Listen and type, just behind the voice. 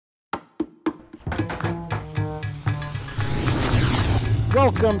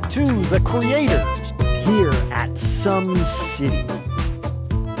Welcome to The Creators here at Somecity.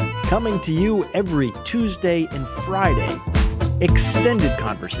 Coming to you every Tuesday and Friday. Extended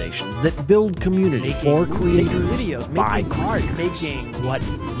conversations that build community for creators, videos by making what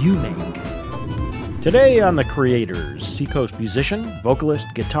you make. Today on The Creators, Seacoast musician, vocalist,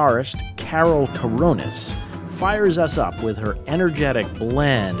 guitarist Coronis fires us up with her energetic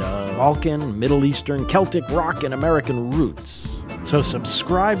blend of Balkan, Middle Eastern, Celtic rock, and American roots. So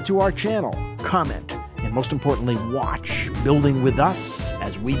subscribe to our channel, comment, and most importantly, watch Building with Us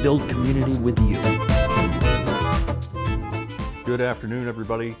as we build community with you. Good afternoon,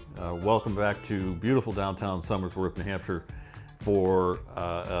 everybody. Welcome back to beautiful downtown Somersworth, New Hampshire for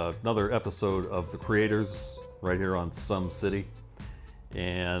another episode of The Creators right here on Somecity.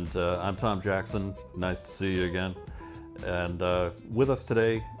 And I'm Tom Jackson. Nice to see you again. And with us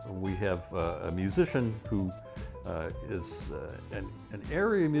today, we have a musician who is an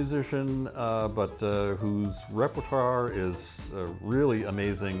area musician, but whose repertoire is really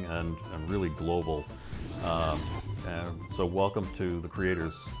amazing and really global. And so welcome to The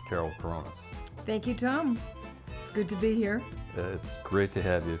Creators, Coronis. Thank you, Tom. It's good to be here. It's great to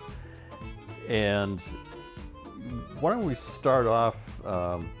have you. And why don't we start off,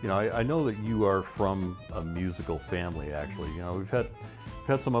 I know that you are from a musical family, actually. You know, we've had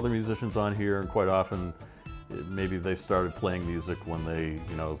some other musicians on here, and quite often maybe they started playing music when they,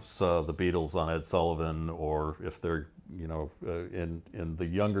 saw the Beatles on Ed Sullivan, or if they're, in the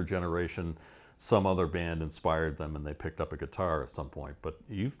younger generation, some other band inspired them and they picked up a guitar at some point. But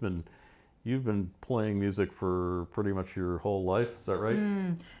you've been playing music for pretty much your whole life, is that right?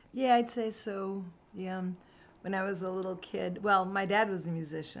 Yeah, I'd say so. Yeah. When I was a little kid, well, my dad was a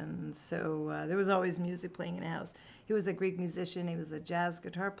musician, so there was always music playing in the house. He was a Greek musician. He was a jazz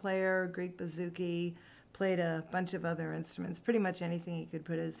guitar player, Greek bouzouki, played a bunch of other instruments, pretty much anything he could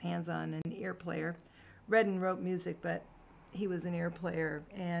put his hands on, an ear player. Read and wrote music, but he was an ear player,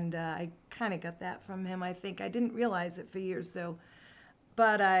 and I kind of got that from him, I think. I didn't realize it for years, though.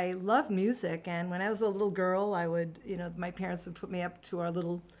 But I loved music, and when I was a little girl, I would, my parents would put me up to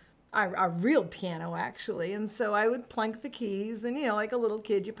our real piano, actually, and so I would plunk the keys, and, like a little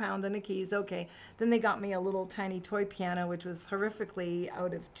kid, you pound on the keys, okay. Then they got me a little tiny toy piano, which was horrifically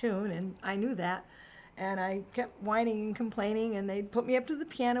out of tune, and I knew that. And I kept whining and complaining, and they'd put me up to the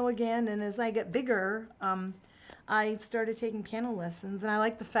piano again, and as I got bigger, I started taking piano lessons, and I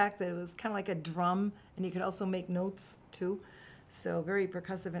liked the fact that it was kind of like a drum, and you could also make notes, too. So very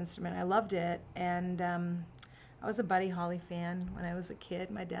percussive instrument. I loved it, and I was a Buddy Holly fan when I was a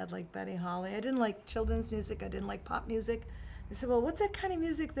kid. My dad liked Buddy Holly. I didn't like children's music. I didn't like pop music. I said, well, what's that kind of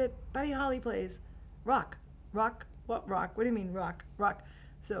music that Buddy Holly plays? Rock. Rock? What rock? What do you mean rock? Rock.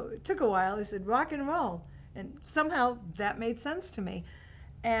 So it took a while. He said, rock and roll. And somehow that made sense to me.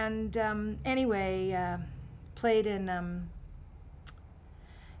 And anyway, played in, I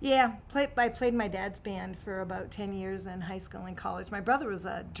played my dad's band for about 10 years in high school and college. My brother is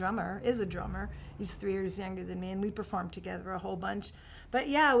a drummer. He's 3 years younger than me, and we performed together a whole bunch. But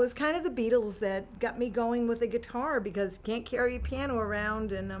yeah, it was kind of the Beatles that got me going with a guitar, because you can't carry a piano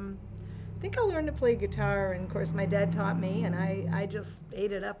around, and I think I learned to play guitar, and of course my dad taught me, and I just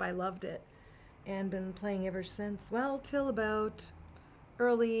ate it up. I loved it, and been playing ever since. Well, till about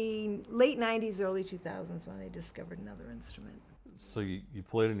late 90s, early 2000s when I discovered another instrument. So you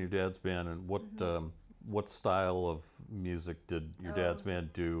played in your dad's band, and what style of music did your dad's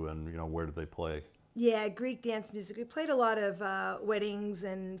band do, and where did they play? Yeah, Greek dance music. We played a lot of weddings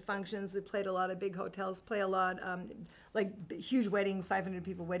and functions. We played a lot of big hotels, play a lot, like huge weddings, 500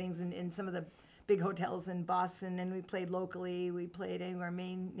 people weddings in some of the big hotels in Boston, and we played locally. We played anywhere,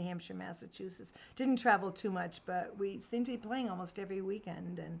 Maine, New Hampshire, Massachusetts. Didn't travel too much, but we seemed to be playing almost every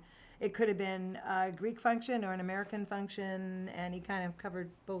weekend, and it could have been a Greek function or an American function, and he kind of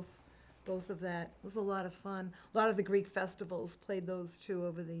covered both of that. It was a lot of fun. A lot of the Greek festivals played those too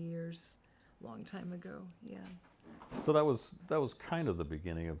over the years, long time ago. Yeah. So that was kind of the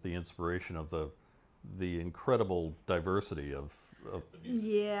beginning of the inspiration of the incredible diversity of the music.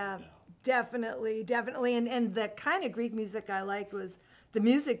 Yeah, definitely. And the kind of Greek music I liked was the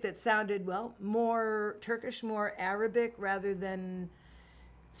music that sounded, well, more Turkish, more Arabic, rather than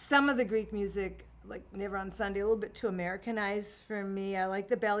some of the Greek music, like Never on Sunday, a little bit too Americanized for me. I like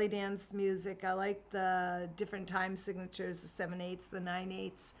the belly dance music. I like the different time signatures, the 7/8, the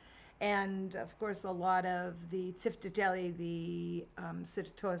 9/8, and of course a lot of the tsiftiteli, the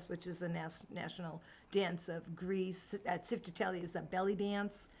sitatos, which is a national dance of Greece. Tsiftiteli is a belly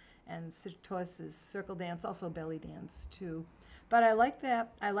dance, and sitatos is circle dance, also belly dance too. But I like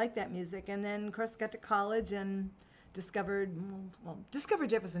that music. And then of course got to college and discovered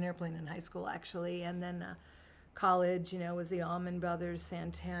Jefferson Airplane in high school, actually, and then college, was the Allman Brothers,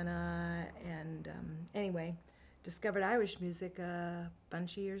 Santana, and anyway, discovered Irish music a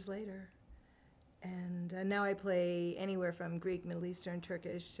bunch of years later. And now I play anywhere from Greek, Middle Eastern,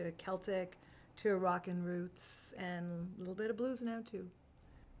 Turkish, to Celtic, to rockin' roots, and a little bit of blues now, too.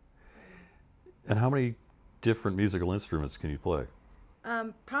 And how many different musical instruments can you play?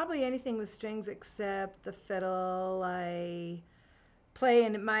 Probably anything with strings except the fiddle. I play,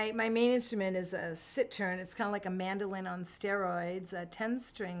 and my main instrument is a cittern. It's kind of like a mandolin on steroids, a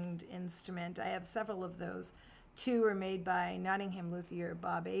 10-stringed instrument. I have several of those. 2 are made by Nottingham luthier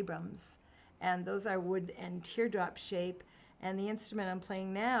Bob Abrams, and those are wood and teardrop shape. And the instrument I'm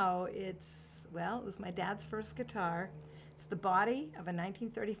playing now, it was my dad's first guitar. It's the body of a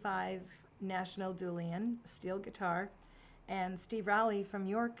 1935 National Dualian steel guitar, and Steve Rowley from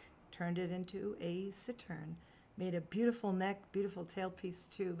York turned it into a cittern. Made a beautiful neck, beautiful tailpiece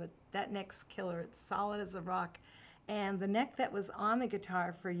too, but that neck's killer. It's solid as a rock. And the neck that was on the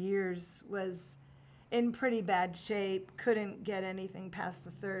guitar for years was in pretty bad shape, couldn't get anything past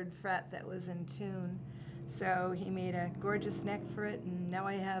the 3rd fret that was in tune. So he made a gorgeous neck for it, and now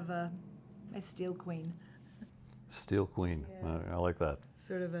I have my Steel Queen. Steel Queen, Yeah. I like that.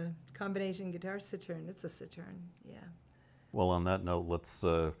 Sort of a combination guitar cittern. It's a cittern, yeah. Well, on that note, let's,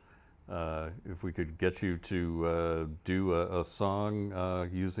 if we could get you to do a song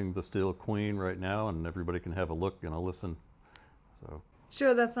using the Steel Queen right now, and everybody can have a look and a listen. So.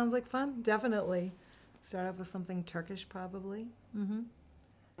 Sure, that sounds like fun, definitely. Start off with something Turkish, probably. I'm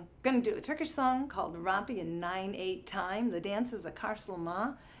going to do a Turkish song called Rompi in 9/8 time. The dance is a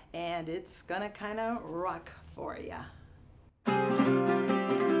karslama, and it's going to kind of rock for ya.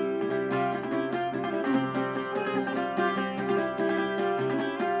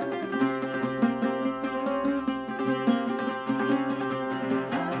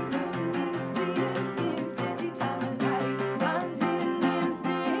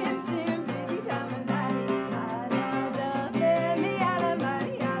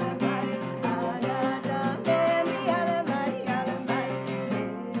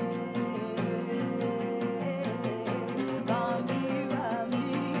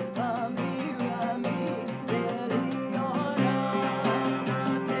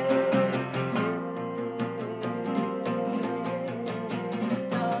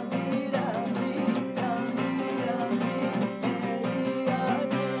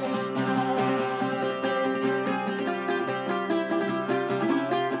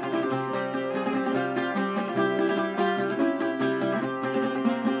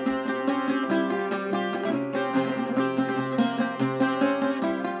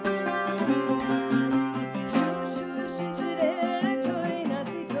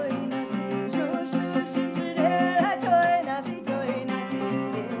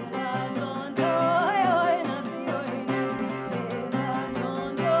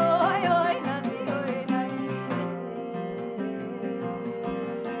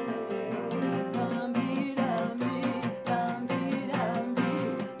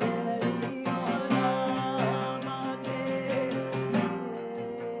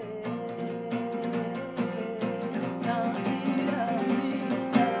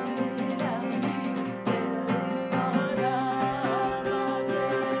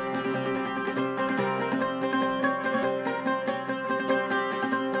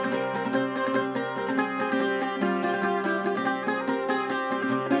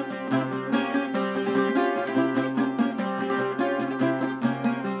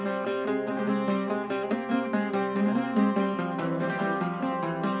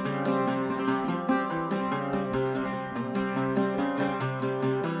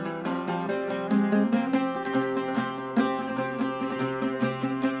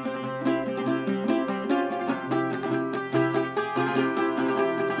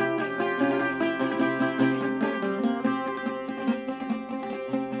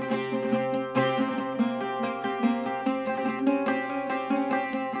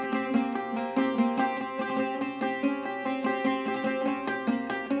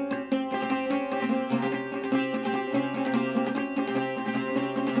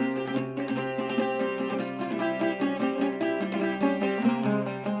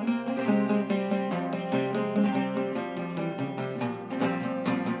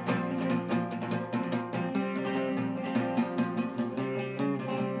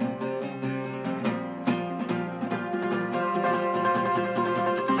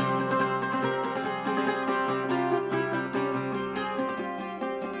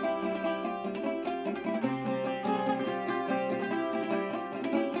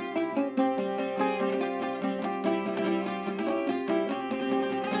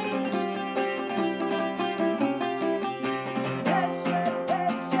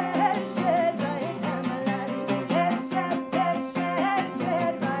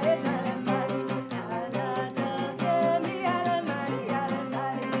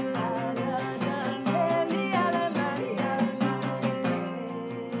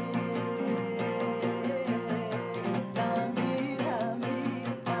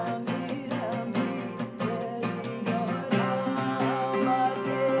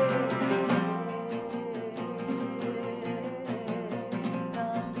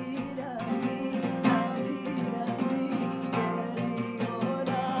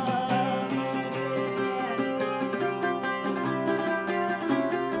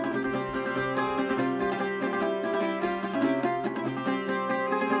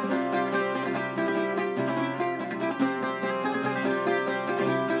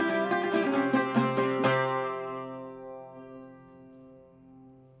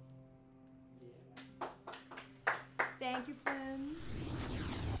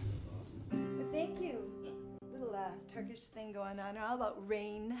 Turkish thing going on. All about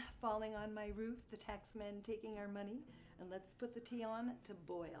rain falling on my roof, the taxman taking our money, and let's put the tea on to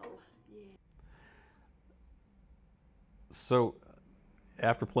boil. Yeah. So,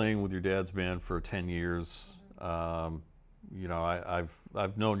 after playing with your dad's band for 10 years, you know,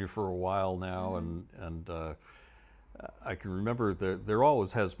 I've known you for a while now, and I can remember there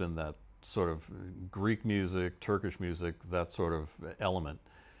always has been that sort of Greek music, Turkish music, that sort of element.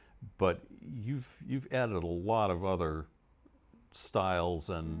 But you've added a lot of other styles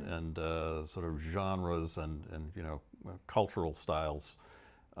and sort of genres and you know, cultural styles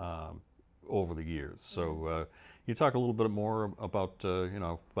over the years. So you talk a little bit more about you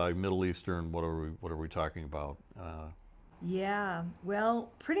know, by Middle Eastern, what are we talking about? Yeah,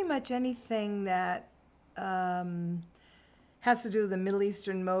 well, pretty much anything that has to do with the Middle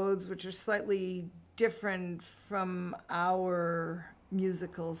Eastern modes, which are slightly different from our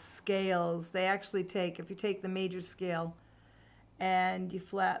musical scales. They actually take, if you take the major scale and you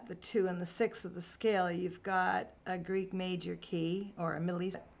flat the 2 and the 6 of the scale, you've got a Greek major key, or a Middle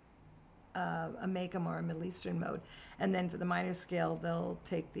East, a Makam or a Middle Eastern mode. And then for the minor scale, they'll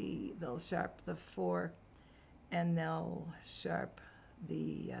sharp the 4 and they'll sharp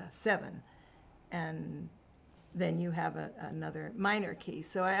the 7. And then you have another minor key.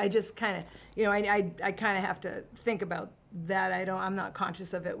 So I just kind of, you know, I kind of have to think about that. I'm not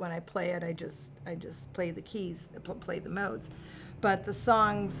conscious of it when I play it. I just play the keys, play the modes. But the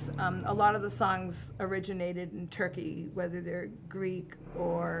songs, a lot of the songs originated in Turkey, whether they're Greek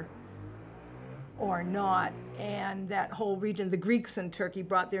or not, and that whole region, the Greeks in Turkey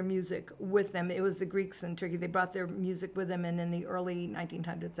brought their music with them. It was the Greeks in Turkey, they brought their music with them, and in the early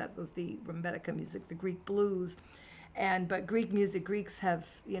 1900s, that was the Rembetika music, the Greek blues. But Greek music, Greeks have,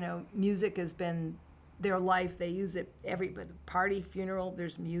 you know, music has been their life. They use it every party, funeral,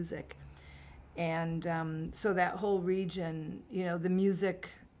 there's music. And so that whole region, you know, the music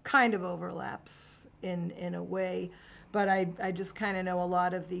kind of overlaps in a way. But I just kind of know a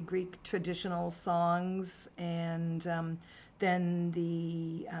lot of the Greek traditional songs, and then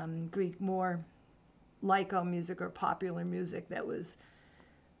the Greek more laiko music or popular music that was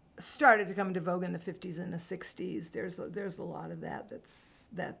started to come into vogue in the 50s and the 60s. There's a lot of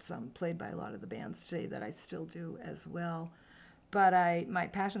that's played by a lot of the bands today that I still do as well. But my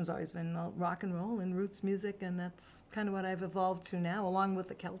passion's always been rock and roll and roots music, and that's kind of what I've evolved to now, along with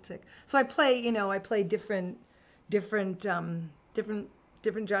the Celtic. So I play different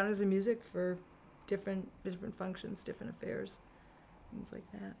genres of music for different functions, different affairs, things like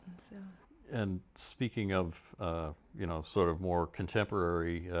that. And speaking of you know, sort of more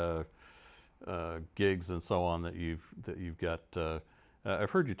contemporary gigs and so on that you've got,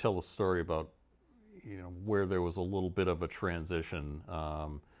 I've heard you tell a story about, you know, where there was a little bit of a transition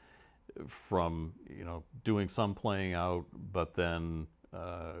from, you know, doing some playing out, but then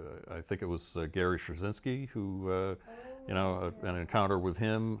I think it was Gary Straczynski who, you know, an encounter with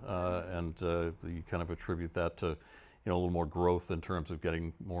him, and you kind of attribute that to, you know, a little more growth in terms of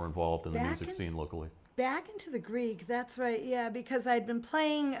getting more involved in the music scene locally. Back into the Greek, that's right, yeah, because I'd been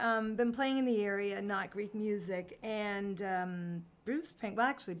playing in the area, not Greek music, and Bruce Pink, well,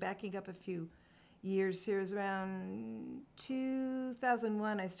 actually, backing up a few years here, is around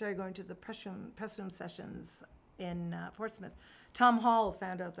 2001, I started going to the press room sessions in Portsmouth. Tom Hall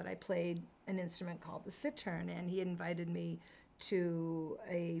found out that I played an instrument called the cittern, and he invited me to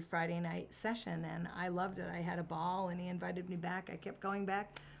a Friday night session, and I loved it. I had a ball, and he invited me back. I kept going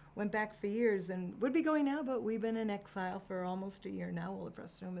back, went back for years, and would be going now, but we've been in exile for almost a year now while the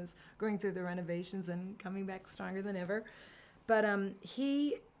press room is going through the renovations and coming back stronger than ever. But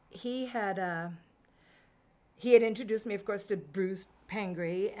he had introduced me, of course, to Bruce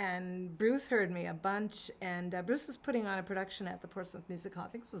Pangri, and Bruce heard me a bunch, and Bruce was putting on a production at the Portsmouth Music Hall, I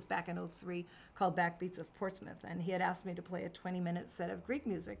think this was back in '03, called Backbeats of Portsmouth, and he had asked me to play a 20-minute set of Greek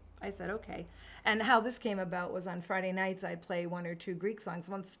music. I said, okay. And how this came about was on Friday nights, I'd play 1 or 2 Greek songs.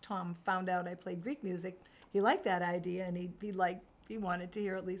 Once Tom found out I played Greek music, he liked that idea, and he wanted to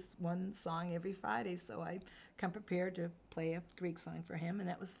hear at least 1 song every Friday, so I come prepared to play a Greek song for him, and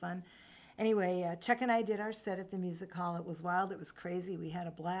that was fun. Anyway, Chuck and I did our set at the music hall. It was wild. It was crazy. We had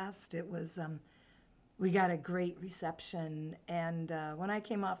a blast. It was, we got a great reception. And when I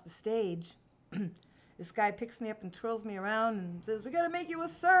came off the stage, this guy picks me up and twirls me around and says, "We got to make you a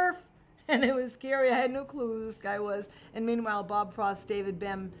surf." And it was scary. I had no clue who this guy was. And meanwhile, Bob Frost, David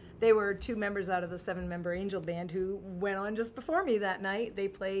Bem, they were 2 members out of the 7-member Angel Band who went on just before me that night. They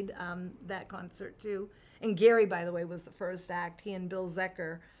played that concert too. And Gary, by the way, was the first act. He and Bill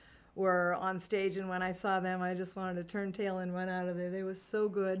Zecker were on stage, and when I saw them, I just wanted to turn tail and run out of there. They were so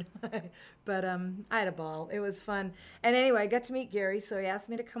good. But I had a ball. It was fun. And anyway, I got to meet Gary, so he asked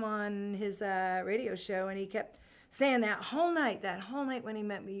me to come on his radio show, and he kept saying that whole night when he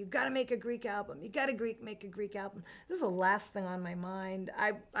met me, you got to make a Greek album. You got to make a Greek album. This was the last thing on my mind.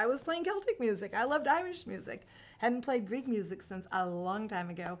 I was playing Celtic music. I loved Irish music. Hadn't played Greek music since a long time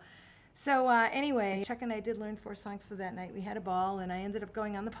ago. So anyway, Chuck and I did learn 4 songs for that night. We had a ball, and I ended up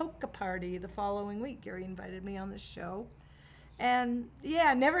going on the polka party the following week. Gary invited me on the show. And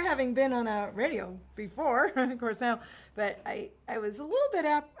yeah, never having been on a radio before, of course now, but I was a little bit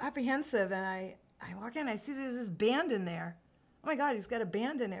apprehensive, and I walk in, I see there's this band in there. Oh my God, he's got a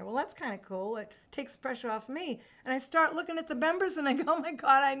band in there. Well, that's kind of cool. It takes pressure off me. And I start looking at the members, and I go, oh my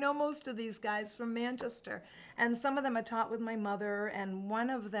God, I know most of these guys from Manchester. And some of them I taught with my mother, and one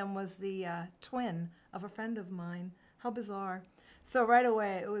of them was the twin of a friend of mine. How bizarre. So right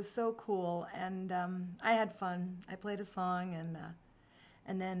away, it was so cool, and I had fun. I played a song,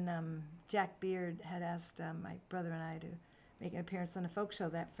 and then Jack Beard had asked my brother and I to make an appearance on a folk show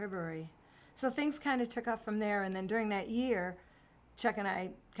that February. So things kind of took off from there, and then during that year, Chuck and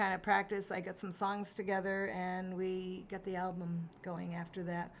I kind of practiced. I got some songs together, and we got the album going after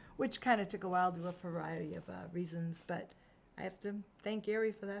that, which kind of took a while due to a variety of reasons, but I have to thank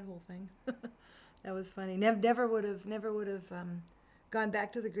Gary for that whole thing. That was funny. Never would have gone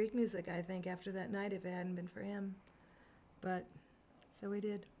back to the Greek music, I think, after that night if it hadn't been for him. But so we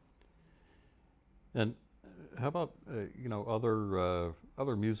did. And how about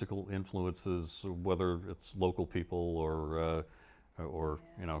other musical influences, whether it's local people or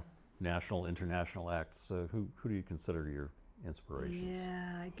national, international acts? Who do you consider your inspirations?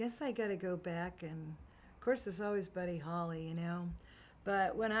 Yeah, I guess I got to go back, and of course there's always Buddy Holly,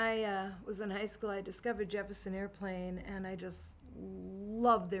 But when I was in high school, I discovered Jefferson Airplane, and I just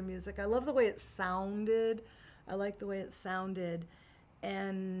loved their music. I love the way it sounded. I liked the way it sounded,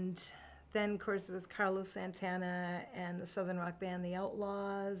 and then, of course, it was Carlos Santana and the Southern rock band, The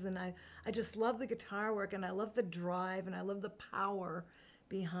Outlaws, and I just love the guitar work, and I love the drive, and I love the power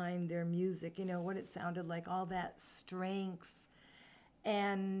behind their music, what it sounded like, all that strength.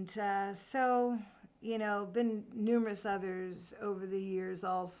 And been numerous others over the years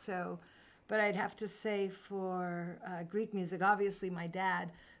also, but I'd have to say for Greek music, obviously my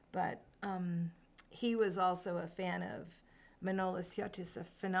dad, but he was also a fan of Manolis Iotis, a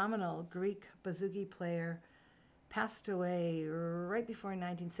phenomenal Greek bouzouki player, passed away right before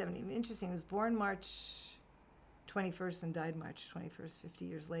 1970. Interesting, he was born March 21st and died March 21st, 50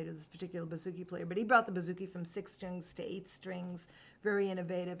 years later, this particular bouzouki player. But he brought the bouzouki from 6 strings to 8 strings, very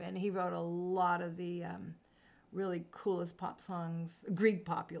innovative, and he wrote a lot of the really coolest pop songs, Greek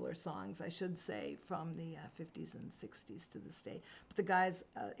popular songs, I should say, from the 50s and 60s to this day. But the guy's,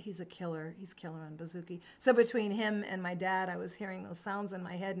 he's a killer. He's killer on bouzouki. So between him and my dad, I was hearing those sounds in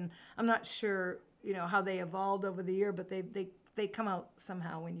my head, and I'm not sure, how they evolved over the year, but they come out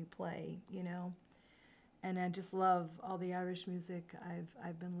somehow when you play, And I just love all the Irish music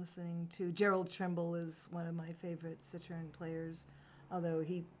I've been listening to. Gerald Trimble is one of my favorite Cittern players, although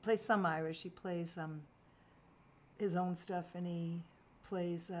he plays some Irish. He plays his own stuff, and he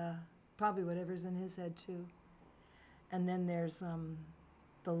plays probably whatever's in his head too. And then there's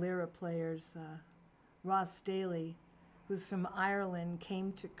the lyra players. Ross Daly, who's from Ireland,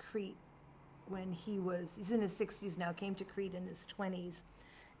 came to Crete when he's in his 60s now, came to Crete in his 20s.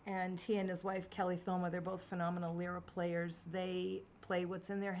 And he and his wife, Kelly Thoma, they're both phenomenal lyra players. They play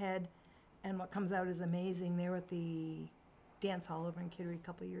what's in their head, and what comes out is amazing. They were at the dance hall over in Kittery a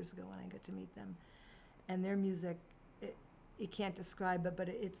couple of years ago when I got to meet them. And their music, you can't describe it, but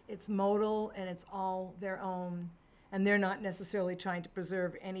it's modal, and it's all their own. And they're not necessarily trying to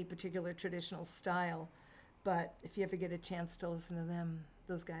preserve any particular traditional style. But if you ever get a chance to listen to them,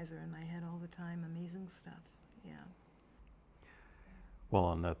 those guys are in my head all the time. Amazing stuff, yeah. Well,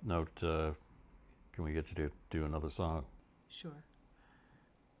 on that note, can we get you to do another song? Sure.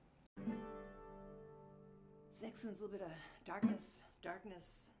 This next one's a little bit of darkness.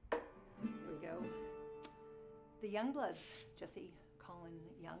 Here we go. The Youngbloods, Jesse Colin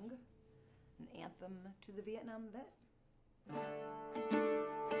Young, an anthem to the Vietnam vet.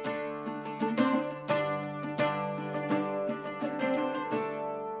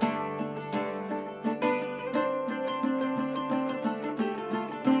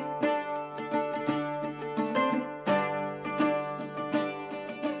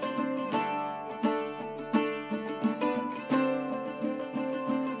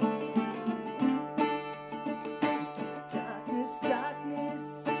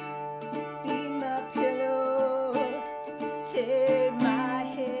 Darkness, be my pillow, take my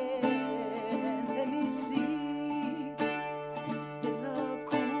hand.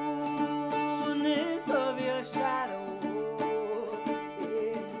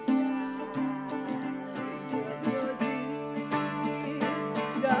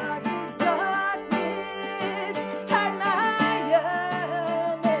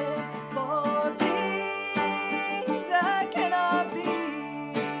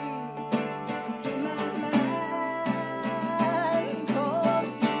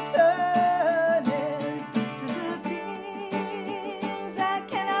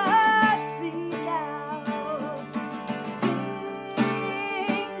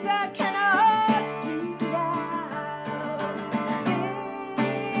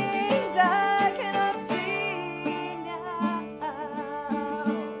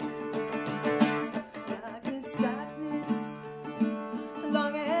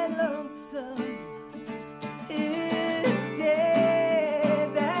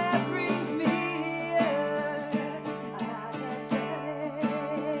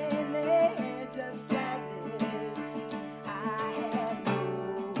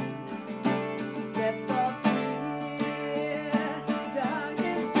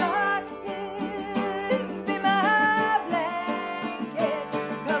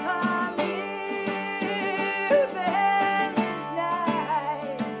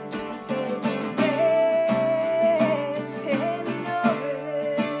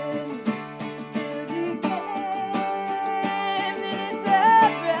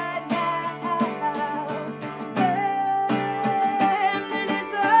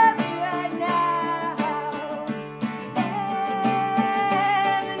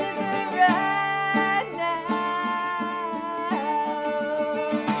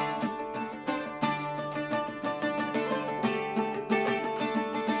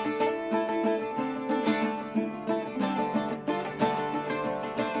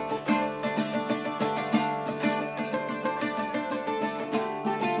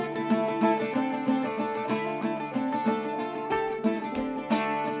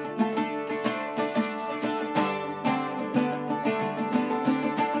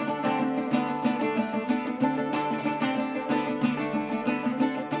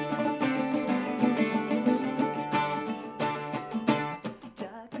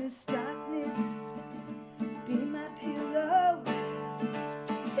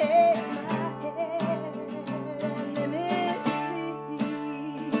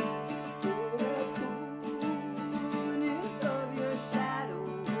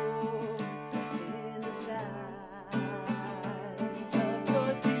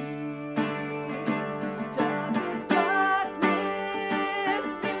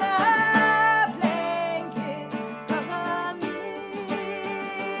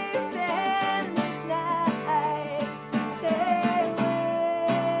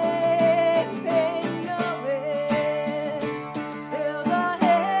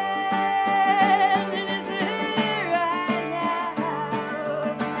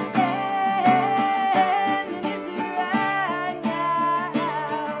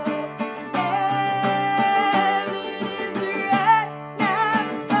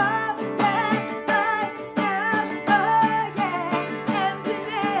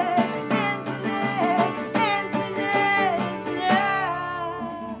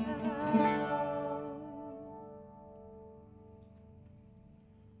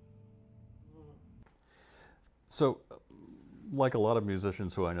 So, like a lot of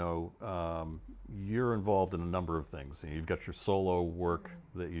musicians who I know, you're involved in a number of things. You've got your solo work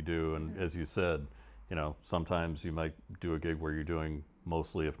that you do, and as you said, you know, sometimes you might do a gig where you're doing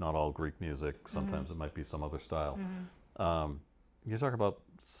mostly, if not all, Greek music. Sometimes it might be some other style. You talk about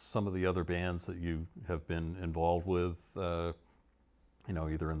some of the other bands that you have been involved with, you know,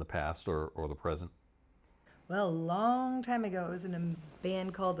 either in the past or the present. Well, a long time ago, I was in a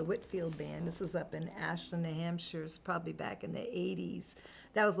band called the Whitfield Band. This was up in Ashland, New Hampshire, probably back in the 80s.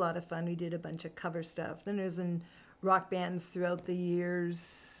 That was a lot of fun. We did a bunch of cover stuff. Then I was in rock bands throughout the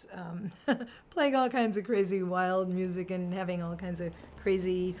years, playing all kinds of crazy, wild music and having all kinds of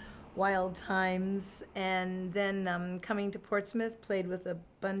crazy, wild times. And then coming to Portsmouth, played with a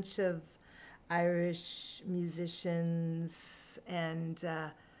bunch of Irish musicians and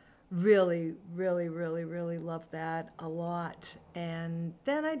really, really, really, really loved that a lot. And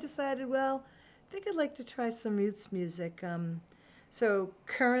then I decided, well, I think I'd like to try some roots music. So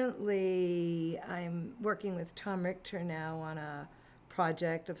currently I'm working with Tom Richter now on a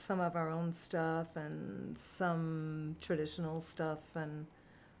project of some of our own stuff and some traditional stuff. And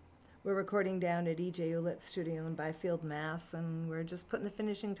we're recording down at E.J. Ouellette's studio in Byfield, Mass. And we're just putting the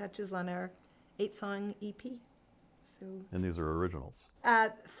finishing touches on our 8-song EP. So, And these are originals.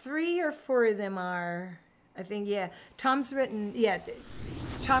 3 or 4 of them are, I think, yeah. Tom wrote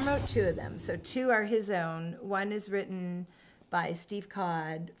 2 of them. So 2 are his own. One is written by Steve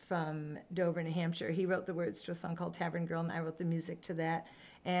Codd from Dover, New Hampshire. He wrote the words to a song called Tavern Girl, and I wrote the music to that.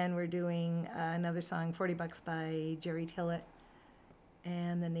 And we're doing another song, $40 by Jerry Tillett.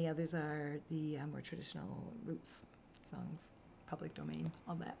 And then the others are the more traditional roots songs, public domain,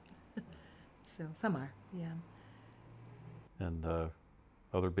 all that. So some are, yeah. And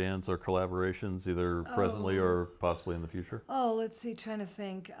other bands or collaborations, either presently or possibly in the future? Oh, let's see, trying to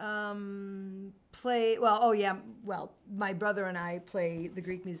think. My brother and I play the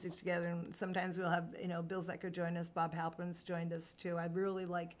Greek music together, and sometimes we'll have, you know, Bill Zecker join us, Bob Halpern's joined us too. I really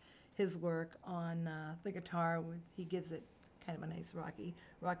like his work on the guitar. He gives it kind of a nice rocky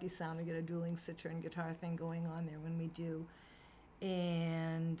sound. We get a dueling citron guitar thing going on there when we do.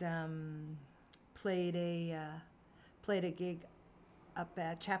 And played a gig up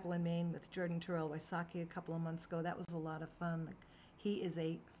at Chapel in Maine with Jordan Terrell Wysocki a couple of months ago. That was a lot of fun. He is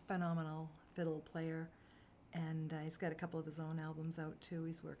a phenomenal fiddle player, and he's got a couple of his own albums out too.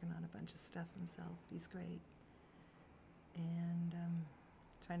 He's working on a bunch of stuff himself. He's great. And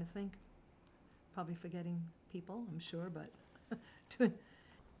trying to think, probably forgetting people, I'm sure, but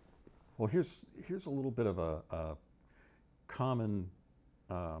Well, here's a little bit of a common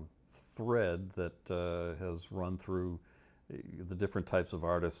thread that has run through the different types of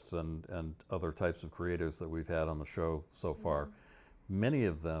artists and other types of creators that we've had on the show so far. Many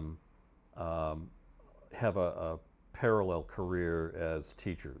of them have a parallel career as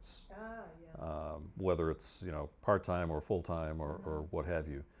teachers, whether it's, you know, part-time or full-time or what have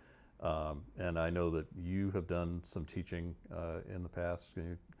you. And I know that you have done some teaching in the past. Can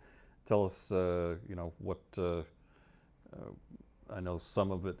you tell us, you know, what I know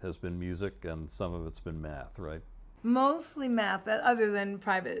some of it has been music and some of it's been math, right? mostly math, other than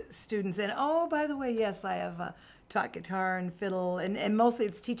private students. And oh, by the way, yes, I have taught guitar and fiddle, and mostly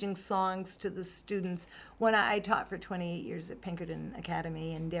it's teaching songs to the students. When I taught for 28 years at Pinkerton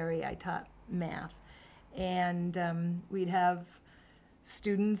Academy in Derry, I taught math. And we'd have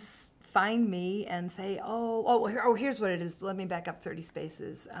students find me and say, here's what it is. Let me back up 30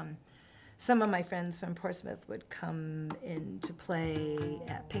 spaces. Some of my friends from Portsmouth would come in to play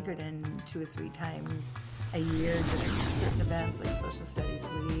at Pinkerton 2 or 3 times a year during certain events like Social Studies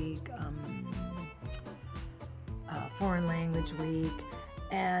Week, Foreign Language Week,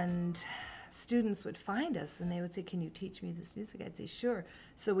 and students would find us and they would say, "Can you teach me this music?" I'd say, "Sure."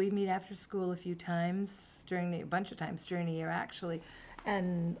 So we'd meet after school a bunch of times during the year actually,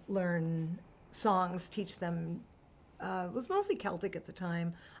 and learn songs, teach them. It was mostly Celtic at the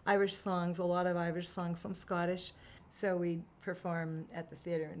time, Irish songs, a lot of Irish songs, some Scottish. So we'd perform at the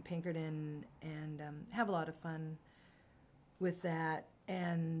theater in Pinkerton and have a lot of fun with that.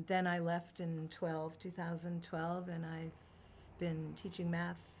 And then I left in 2012, and I've been teaching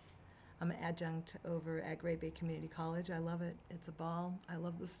math. I'm an adjunct over at Great Bay Community College. I love it. It's a ball. I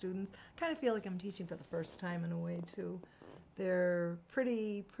love the students. Kind of feel like I'm teaching for the first time in a way, too. They're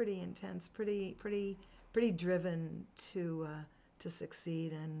pretty intense, pretty driven to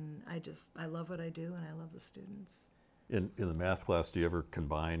succeed, and I love what I do, and I love the students. In the math class, do you ever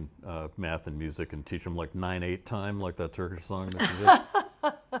combine math and music and teach them like 9/8 time, like that Turkish song that you did?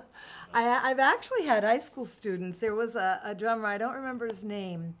 I've actually had high school students. There was a drummer, I don't remember his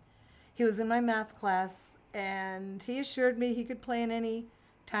name. He was in my math class, and he assured me he could play in any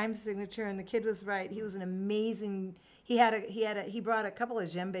time signature, and the kid was right. He was an amazing. He brought a couple of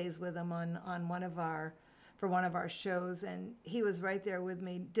djembes with him on one of our shows, and he was right there with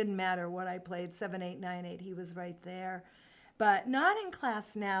me. Didn't matter what I played, 7, 8, 9, 8. He was right there, but not in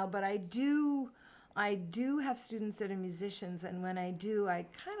class now. But I do have students that are musicians, and when I do, I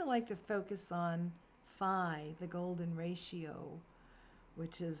kind of like to focus on phi, the golden ratio,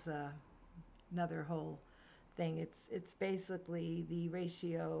 which is another whole thing. It's basically the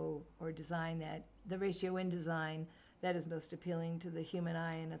ratio or design that the ratio in design that is most appealing to the human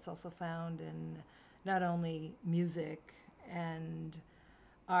eye, and it's also found in not only music and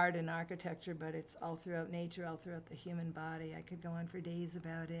art and architecture, but it's all throughout nature, all throughout the human body. I could go on for days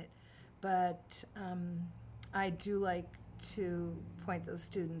about it, but I do like to point those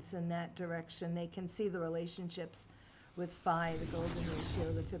students in that direction. They can see the relationships with phi, the golden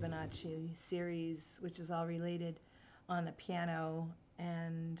ratio, the Fibonacci series, which is all related on the piano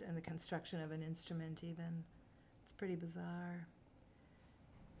and the construction of an instrument even. It's pretty bizarre,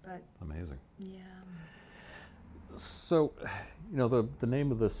 but Amazing. yeah. So, you know, the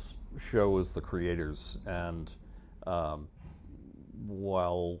name of this show is The Creators, and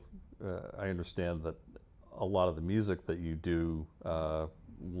while I understand that a lot of the music that you do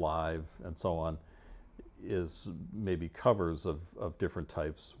live and so on is maybe covers of different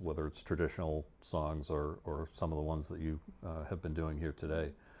types, whether it's traditional songs or some of the ones that you have been doing here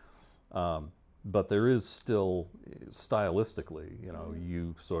today. But there is still, stylistically, you know,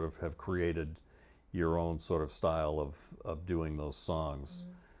 you sort of have created your own sort of style of doing those songs.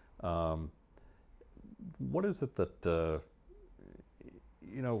 What is it that,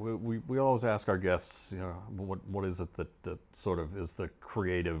 you know, we always ask our guests, you know, what is it that sort of is the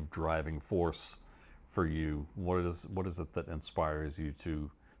creative driving force for you? What is it that inspires you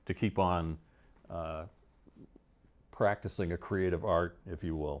to keep on practicing a creative art, if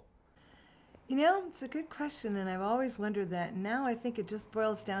you will? You know, it's a good question, and I've always wondered that. Now I think it just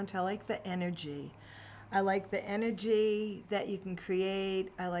boils down to I like the energy. I like the energy that you can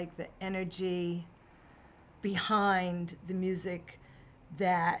create. I like the energy behind the music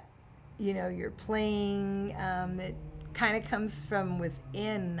that, you know, you're playing. It kind of comes from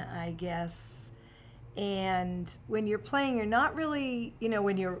within, I guess. And when you're playing, you're not really, you know,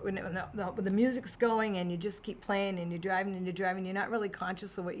 when the music's going and you just keep playing and you're driving, you're not really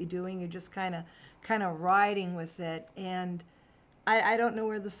conscious of what you're doing. You're just kind of riding with it. And I don't know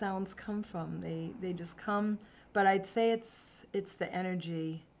where the sounds come from. They just come. But I'd say it's the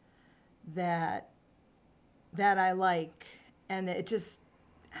energy that I like, and it just,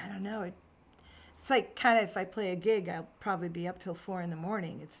 I don't know, it's like kind of if I play a gig, I'll probably be up till 4 a.m.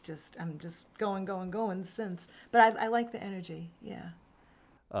 It's just, I'm just going since. But I like the energy, yeah.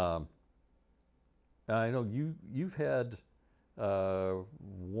 I know you've had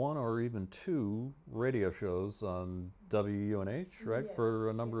 1 or even 2 radio shows on WUNH, right, Yes. for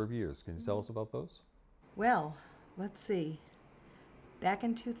a number of years. Can you tell us about those? Well, let's see. Back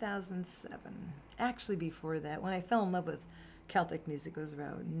in 2007, actually before that, when I fell in love with Celtic music, was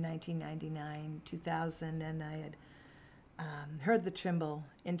around 1999, 2000, and I had heard the Trimble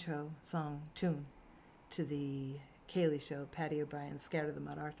intro song tune to the Kaylee show, Patty O'Brien's Scatter the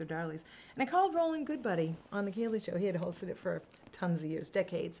Mud, Arthur Darley's. And I called Roland Goodbuddy on the Kaylee show. He had hosted it for tons of years,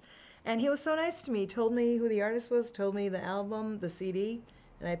 decades. And he was so nice to me. He told me who the artist was, told me the album, the CD,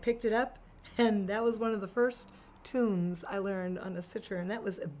 and I picked it up, and that was one of the first tunes I learned on the sitar, and that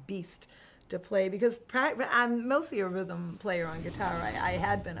was a beast to play because I'm mostly a rhythm player on guitar. I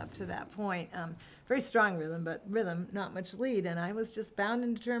had been up to that point. Very strong rhythm, but rhythm, not much lead, and I was just bound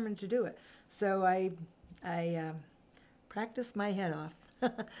and determined to do it. So I practiced my head off.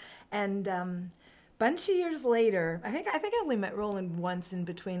 And bunch of years later, I think I only met Roland once in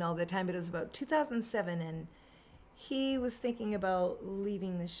between all the time, but it was about 2007, and he was thinking about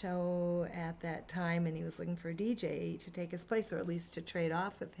leaving the show at that time, and he was looking for a DJ to take his place, or at least to trade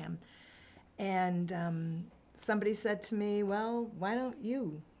off with him. And somebody said to me, well, why don't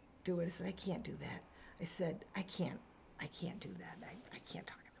you do it? I said, I can't do that. I said, I can't do that. I can't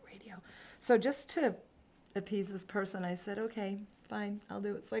talk on the radio. So just to appease this person, I said, okay, fine, I'll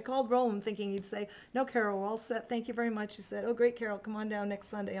do it. So I called Roland thinking he'd say, no, Carol, we're all set. Thank you very much. He said, oh, great, Carol, come on down next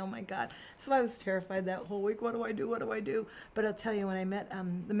Sunday. Oh, my God. So I was terrified that whole week. What do I do? What do I do? But I'll tell you, when I met,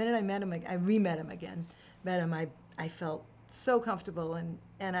 the minute I met him, I re-met him again. Met him, I felt so comfortable, and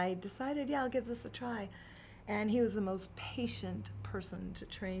I decided, yeah, I'll give this a try. And he was the most patient person to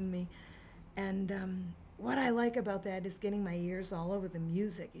train me. And what I like about that is getting my ears all over the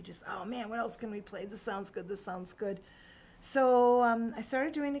music. You just, oh man, what else can we play? This sounds good, this sounds good. So I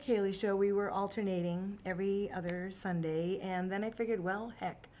started doing the Kaylee show. We were alternating every other Sunday, and then I figured, well,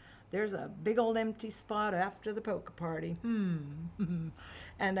 heck, there's a big old empty spot after the poker party.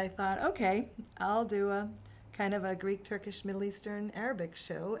 And I thought, okay, I'll do a kind of a Greek, Turkish, Middle Eastern, Arabic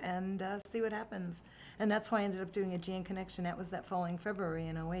show and see what happens. And that's why I ended up doing a Jan Connection. That was that following February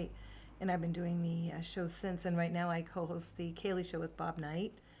in '08. And I've been doing the show since. And right now I co-host the Kaylee show with Bob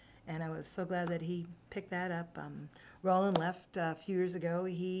Knight. And I was so glad that he picked that up. Roland left a few years ago.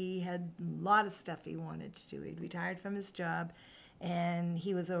 He had a lot of stuff he wanted to do. He'd retired from his job, and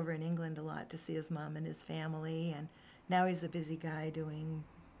he was over in England a lot to see his mom and his family. And now he's a busy guy doing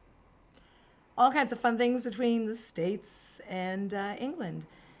all kinds of fun things between the States and England.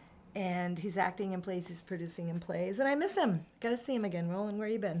 And he's acting in plays, he's producing in plays, and I miss him. Got to see him again. Roland, where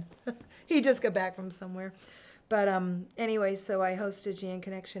you been? He just got back from somewhere. But anyway, so I host a GN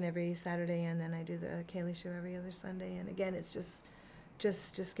Connection every Saturday, and then I do the Kaylee show every other Sunday. And again, it's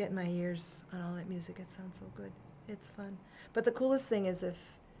just getting my ears on all that music. It sounds so good. It's fun. But the coolest thing is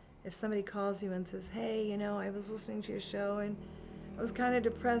if somebody calls you and says, hey, you know, I was listening to your show, and I was kind of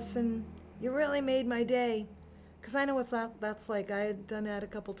depressed, and you really made my day. Because I know what that's like. I had done that a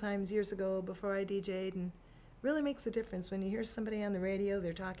couple times years ago before I DJ'd, and it really makes a difference when you hear somebody on the radio,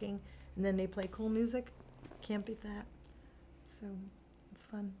 they're talking, and then they play cool music. Can't beat that. So it's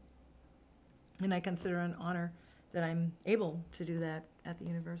fun. And I consider it an honor that I'm able to do that at the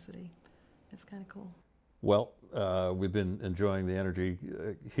university. It's kind of cool. Well, we've been enjoying the energy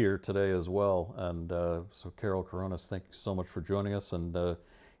here today as well. And so Carol Coronis, thank you so much for joining us. And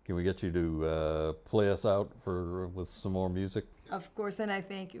can we get you to play us out with some more music? Of course, and I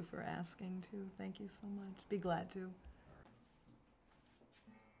thank you for asking too. Thank you so much. Be glad to.